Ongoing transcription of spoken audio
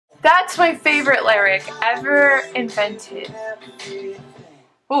That's my favorite lyric ever invented.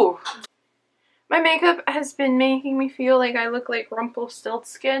 Ooh. My makeup has been making me feel like I look like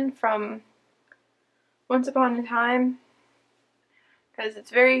Rumpelstiltskin from Once Upon a Time. Because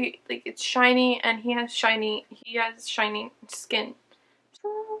it's very, like, it's shiny and he has shiny skin.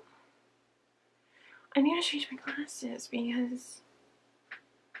 So, I need to change my glasses because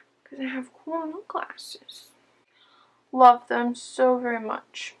I have cool new glasses. Love them so very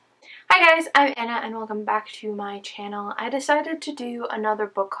much. Hi guys, I'm Anna and welcome back to my channel. I decided to do another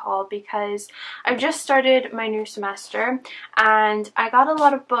book haul because I've just started my new semester and I got a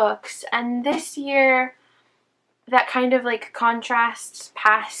lot of books, and this year that kind of like contrasts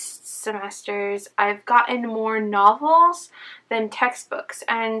past semesters. I've gotten more novels than textbooks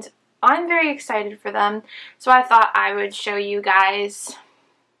and I'm very excited for them, so I thought I would show you guys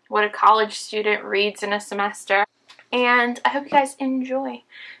what a college student reads in a semester, and I hope you guys enjoy.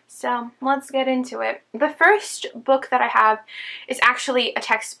 So let's get into it. The first book that I have is actually a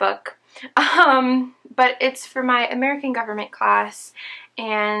textbook, but it's for my American government class,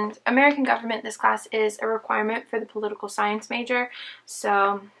 and American government, this class is a requirement for the political science major,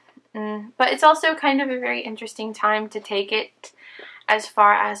 so, but it's also kind of a very interesting time to take it as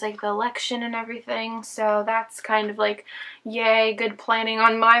far as like the election and everything, so that's kind of like yay, good planning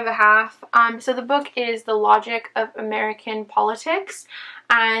on my behalf. So the book is The Logic of American Politics,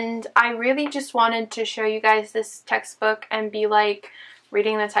 and I really just wanted to show you guys this textbook and be like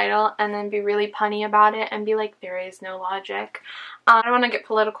reading the title and then be really punny about it and be like, there is no logic. I don't want to get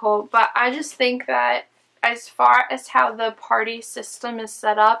political, but I just think that as far as how the party system is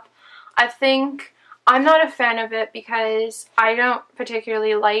set up, I think I'm not a fan of it because I don't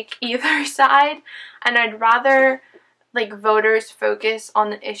particularly like either side, and I'd rather like voters focus on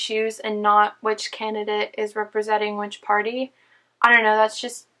the issues and not which candidate is representing which party. I don't know, that's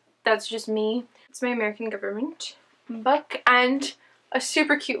just me. It's my American government book, and a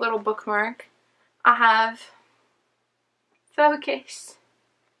super cute little bookmark. I have focus,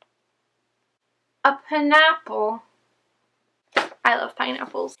 a pineapple. I love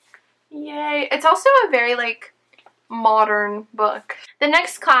pineapples. Yay. It's also a very like modern book. The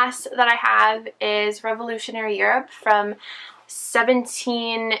next class that I have is Revolutionary Europe from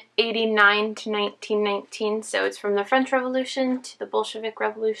 1789 to 1919, so it's from the French Revolution to the Bolshevik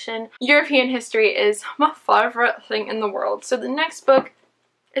Revolution. European history is my favorite thing in the world. So the next book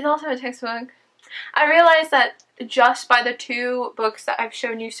is also a textbook. I realized that just by the two books that I've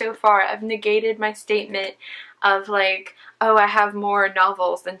shown you so far, I've negated my statement of like, oh, I have more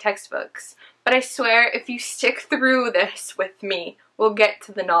novels than textbooks. But I swear, if you stick through this with me, we'll get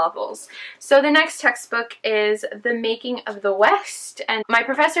to the novels. So the next textbook is The Making of the West, and my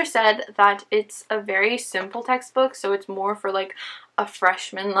professor said that it's a very simple textbook, so it's more for like a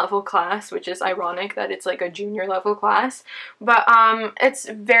freshman level class, which is ironic that it's like a junior level class, but it's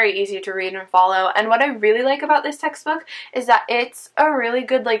very easy to read and follow. And what I really like about this textbook is that it's a really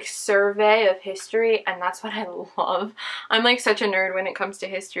good like survey of history, and that's what I love. I'm like such a nerd when it comes to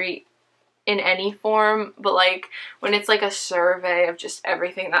history in any form, but like when it's like a survey of just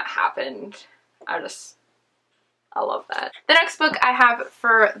everything that happened, I love that. The next book I have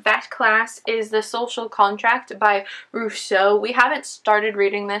for that class is The Social Contract by Rousseau. We haven't started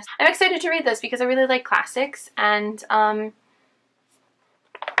reading this. I'm excited to read this because I really like classics, and I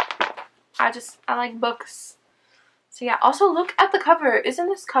like books. So yeah, also look at the cover. Isn't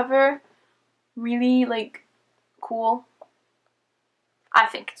this cover really like cool? I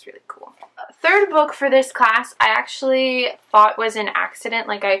think it's really cool. Third book for this class I actually thought was an accident.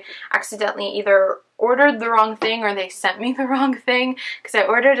 Like I accidentally either ordered the wrong thing or they sent me the wrong thing, because I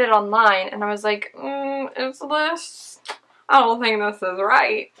ordered it online and I was like, is this? I don't think this is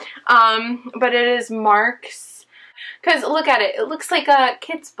right. But it is Marx. Because look at it. It looks like a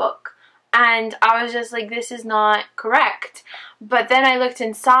kid's book. And I was just like, this is not correct. But then I looked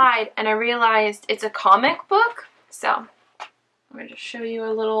inside and I realized it's a comic book. So I'm going to show you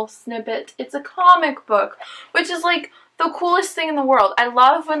a little snippet. It's a comic book, which is like the coolest thing in the world. I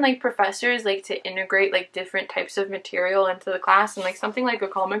love when like professors like to integrate like different types of material into the class, and like something like a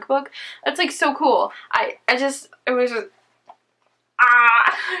comic book, that's like so cool. I'm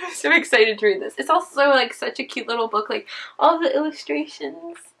so excited to read this. It's also like such a cute little book, like all the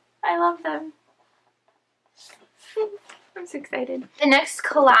illustrations. I love them. I'm so excited. The next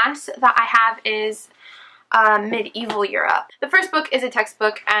class that I have is Medieval Europe. The first book is a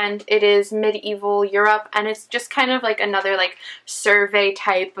textbook, and it is Medieval Europe, and it's just kind of like another like survey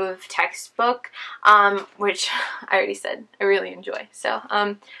type of textbook, which I already said I really enjoy. So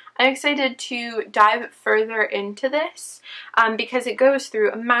I'm excited to dive further into this because it goes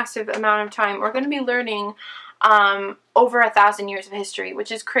through a massive amount of time. We're going to be learning over 1,000 years of history,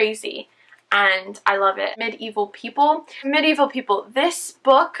 which is crazy. And I love it. Medieval people. Medieval people. This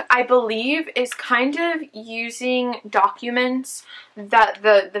book, I believe, is kind of using documents that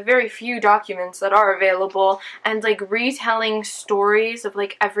the very few documents that are available and like retelling stories of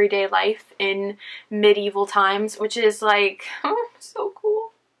like everyday life in medieval times, which is like so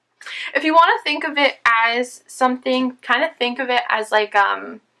cool. If you want to think of it as something, kind of think of it as like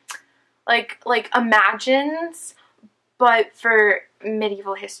Imagines, but for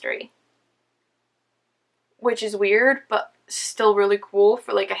medieval history. Which is weird, but still really cool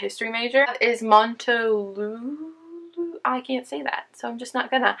for like a history major. That is Montaillou. I can't say that, so I'm just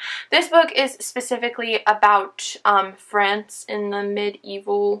not gonna. This book is specifically about France in the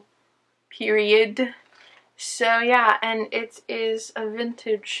medieval period. So yeah, and it is a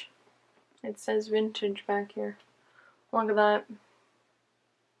vintage. It says vintage back here. Look at that.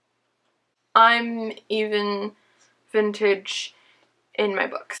 I'm even vintage in my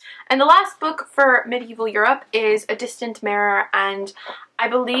books. And the last book for medieval Europe is A Distant Mirror, and I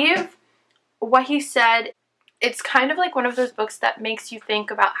believe what he said, it's kind of like one of those books that makes you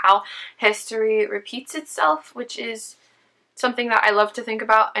think about how history repeats itself, which is something that I love to think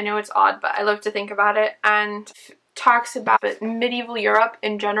about. I know it's odd, but I love to think about it, and talks about medieval Europe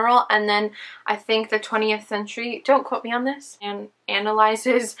in general, and then I think the 20th century, don't quote me on this, and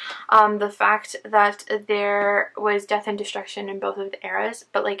analyzes the fact that there was death and destruction in both of the eras,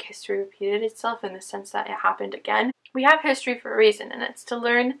 but like history repeated itself in the sense that it happened again. We have history for a reason, and it's to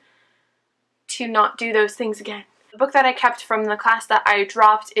learn to not do those things again. The book that I kept from the class that I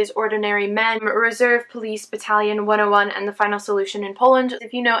dropped is Ordinary Men, Reserve Police Battalion 101, and The Final Solution in Poland.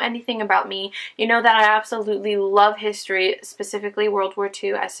 If you know anything about me, you know that I absolutely love history, specifically World War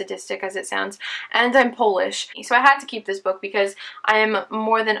II, as sadistic as it sounds, and I'm Polish. So I had to keep this book because I am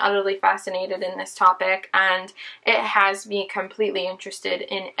more than utterly fascinated in this topic, and it has me completely interested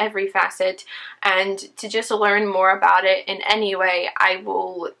in every facet, and to just learn more about it in any way, I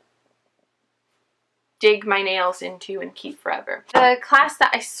will dig my nails into and keep forever. The class that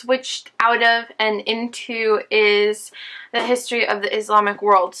I switched out of and into is the history of the Islamic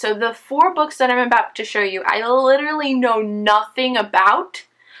world. So the 4 books that I'm about to show you, I literally know nothing about,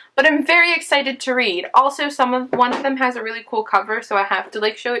 but I'm very excited to read. Also, one of them has a really cool cover, so I have to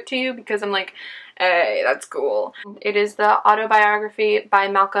like show it to you because I'm like, hey, that's cool. It is the Autobiography by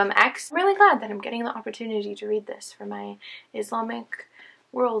Malcolm X. I'm really glad that I'm getting the opportunity to read this for my Islamic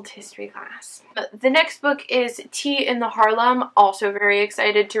world history class. The next book is Tea in the Harlem. Also very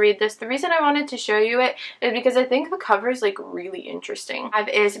excited to read this. The reason I wanted to show you it is because I think the cover is like really interesting.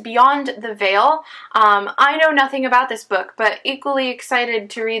 Is Beyond the Veil. I know nothing about this book, but equally excited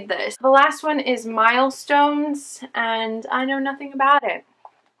to read this. The last one is Milestones, and I know nothing about it.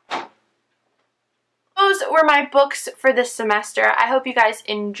 Those were my books for this semester. I hope you guys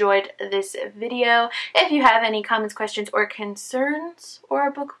enjoyed this video. If you have any comments, questions, or concerns,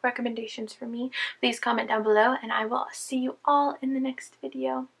 or book recommendations for me, please comment down below, and I will see you all in the next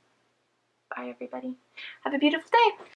video. Bye, everybody. Have a beautiful day.